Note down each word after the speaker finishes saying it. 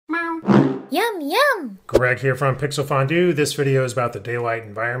Yum, yum! Greg here from Pixel Fondue. This video is about the daylight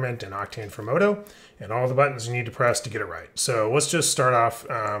environment in Octane for Modo and all the buttons you need to press to get it right. So let's just start off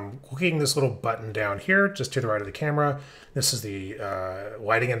clicking this little button down here, just to the right of the camera. This is the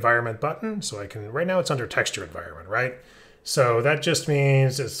lighting environment button. So right now it's under texture environment, right? So that just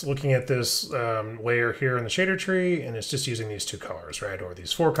means it's looking at this layer here in the shader tree, and it's just using these two colors, right? Or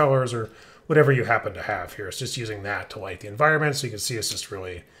these four colors, or whatever you happen to have here. It's just using that to light the environment. So you can see it's just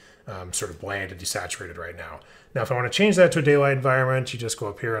really sort of bland and desaturated right now. Now, if I want to change that to a daylight environment, you just go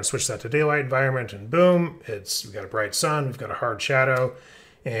up here and switch that to daylight environment, and boom, we've got a bright sun, we've got a hard shadow,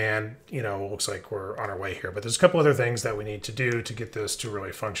 and it looks like we're on our way here. But there's a couple other things that we need to do to get this to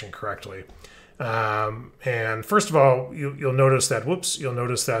really function correctly. And first of all, you'll notice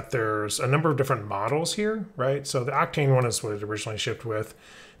that there's a number of different models here, right? So the Octane one is what it originally shipped with.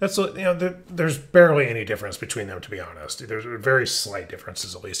 There's barely any difference between them, to be honest. There's very slight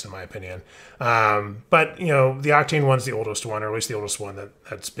differences, at least in my opinion. But the Octane one's the oldest one, or at least the oldest one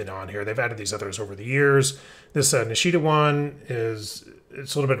that's been on here. They've added these others over the years. This Nishida one it's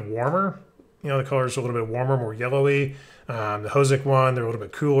a little bit warmer. The colors are a little bit warmer, more yellowy. The Hozik one, they're a little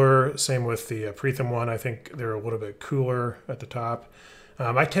bit cooler. Same with the Pritham one. I think they're a little bit cooler at the top.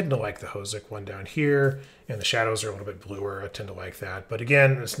 I tend to like the Hozik one down here, and the shadows are a little bit bluer. I tend to like that. But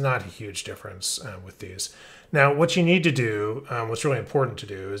again, it's not a huge difference with these. Now, what you need to do, what's really important to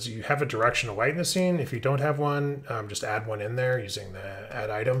do, is you have a directional light in the scene. If you don't have one, just add one in there using the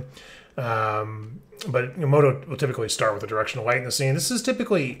add item. But Modo will typically start with a directional light in the scene. This is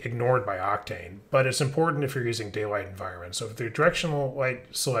typically ignored by Octane, but it's important if you're using daylight environment. So if the directional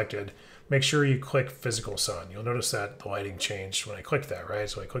light selected, make sure you click physical sun. You'll notice that the lighting changed when I clicked that, right?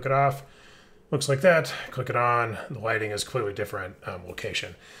 So I click it off, looks like that. Click it on, the lighting is completely different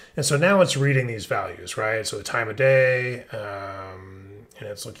location. And so now it's reading these values, right? So the time of day, and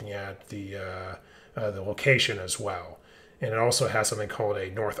it's looking at the location as well. And it also has something called a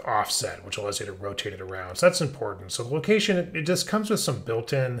north offset, which allows you to rotate it around. So that's important. So the location, it just comes with some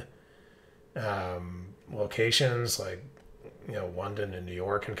built-in locations like, London and New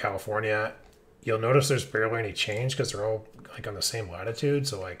York and California. You'll notice there's barely any change because they're all like on the same latitude.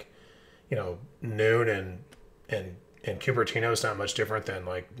 So like, noon and Cupertino is not much different than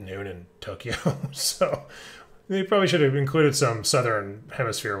like noon in Tokyo. So they probably should have included some southern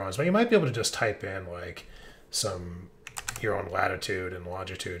hemisphere ones, but you might be able to just type in like your own latitude and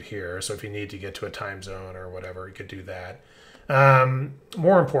longitude here. So if you need to get to a time zone or whatever, you could do that.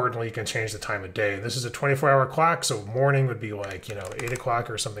 More importantly, you can change the time of day. This is a 24-hour clock, so morning would be like, 8 o'clock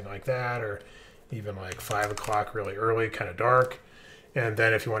or something like that, or even like 5 o'clock really early, kind of dark. And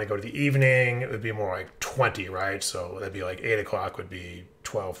then if you want to go to the evening, it would be more like 20, right? So that'd be like 8 o'clock would be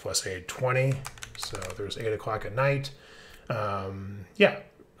 12 plus 8, 20. So there's 8 o'clock at night. Yeah,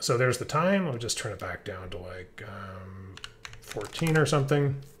 so there's the time. I'll just turn it back down to like 14 or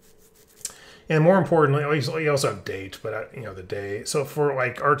something. And more importantly, you also have date, but the day. So for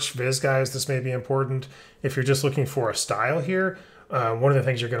like ArchViz guys, this may be important. If you're just looking for a style here, one of the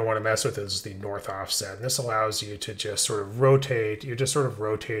things you're going to want to mess with is the north offset. And this allows you to just sort of rotate. You're just sort of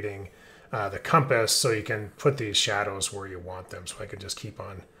rotating the compass so you can put these shadows where you want them. So I can just keep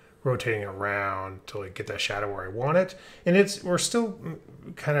on rotating around till I get that shadow where I want it. And we're still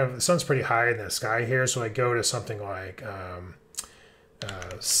kind of, the sun's pretty high in the sky here. So I go to something like,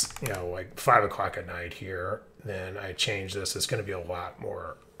 like 5 o'clock at night here, then I change this. It's going to be a lot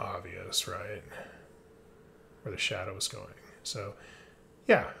more obvious, right? Where the shadow is going. So,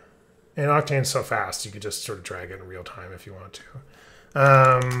 yeah. And Octane's so fast, you could just sort of drag it in real time if you want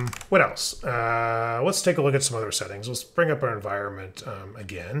to. What else? Let's take a look at some other settings. Let's bring up our environment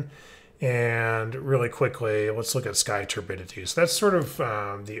again. And really quickly, let's look at sky turbidity. So that's sort of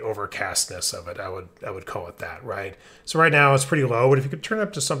the overcastness of it. I would call it that, right? So right now it's pretty low, but if you could turn it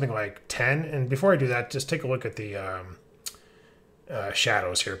up to something like 10, and before I do that, just take a look at the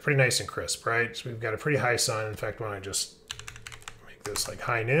shadows here. Pretty nice and crisp, right? So we've got a pretty high sun. In fact, why don't I just make this like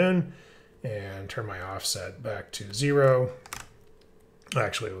high noon and turn my offset back to 0.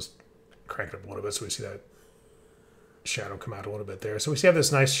 Actually, let's crank it up a little bit so we see that shadow come out a little bit there. So we see have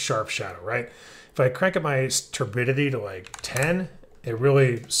this nice sharp shadow, right? If I crank up my turbidity to like 10, it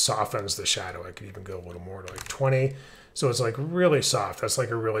really softens the shadow. I could even go a little more to like 20. So it's like really soft. That's like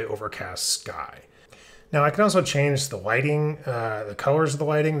a really overcast sky. Now I can also change the lighting, the colors of the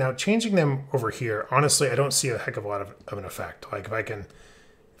lighting. Now changing them over here, honestly, I don't see a heck of a lot of an effect. Like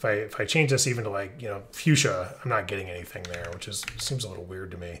if I change this even to like, fuchsia, I'm not getting anything there, which seems a little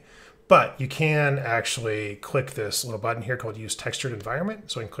weird to me. But you can actually click this little button here called Use Textured Environment.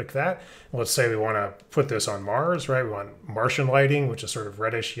 So I can click that. And let's say we want to put this on Mars, right? We want Martian lighting, which is sort of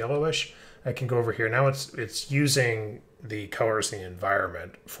reddish, yellowish. I can go over here. Now it's using the colors in the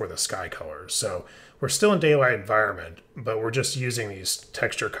environment for the sky colors. So we're still in daylight environment, but we're just using these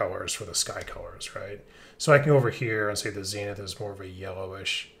texture colors for the sky colors, right? So I can go over here and say the zenith is more of a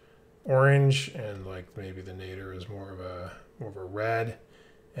yellowish orange, and like maybe the nadir is more of a red.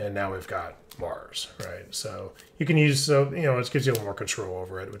 And now we've got Mars, right? So you can use, it gives you a little more control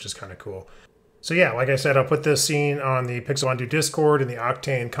over it, which is kind of cool. So yeah, like I said, I'll put this scene on the Pixel Undo Discord in the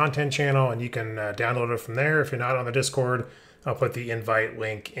Octane content channel, and you can download it from there. If you're not on the Discord, I'll put the invite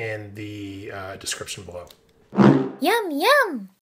link in the description below. Yum, yum!